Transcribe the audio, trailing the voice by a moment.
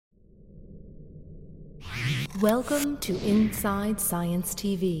Welcome to Inside Science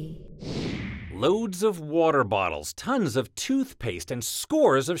TV. Loads of water bottles, tons of toothpaste, and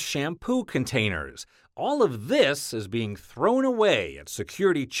scores of shampoo containers. All of this is being thrown away at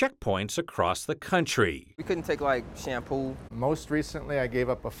security checkpoints across the country. We couldn't take shampoo. Most recently, I gave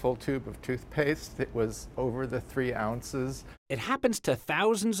up a full tube of toothpaste. It was over the 3 ounces. It happens to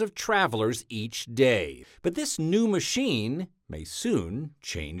thousands of travelers each day. But this new machine may soon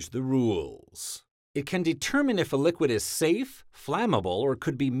change the rules. It can determine if a liquid is safe, flammable, or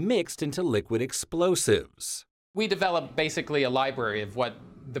could be mixed into liquid explosives. We developed basically a library of what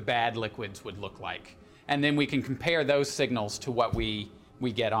the bad liquids would look like. And then we can compare those signals to what we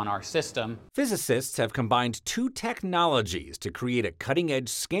get on our system. Physicists have combined 2 technologies to create a cutting-edge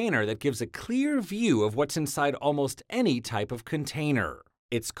scanner that gives a clear view of what's inside almost any type of container.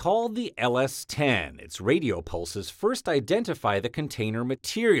 It's called the LS-10. Its radio pulses first identify the container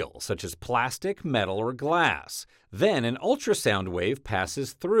material, such as plastic, metal, or glass. Then an ultrasound wave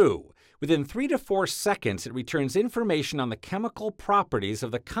passes through. Within 3 to 4 seconds, it returns information on the chemical properties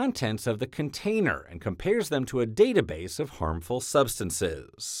of the contents of the container and compares them to a database of harmful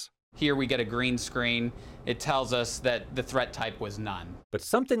substances. Here we get a green screen. It tells us that the threat type was none. But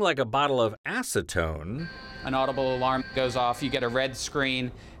something like a bottle of acetone, an audible alarm goes off, you get a red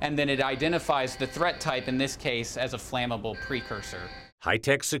screen, and then it identifies the threat type, in this case, as a flammable precursor.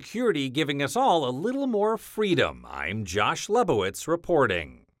 High-tech security giving us all a little more freedom. I'm Josh Lebowitz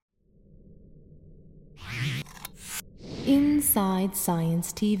reporting. Inside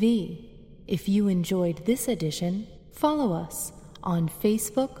Science TV. If you enjoyed this edition, follow us on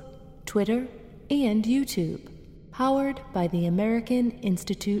Facebook, Twitter, and YouTube. Powered by the American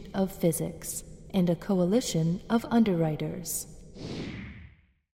Institute of Physics and a coalition of underwriters.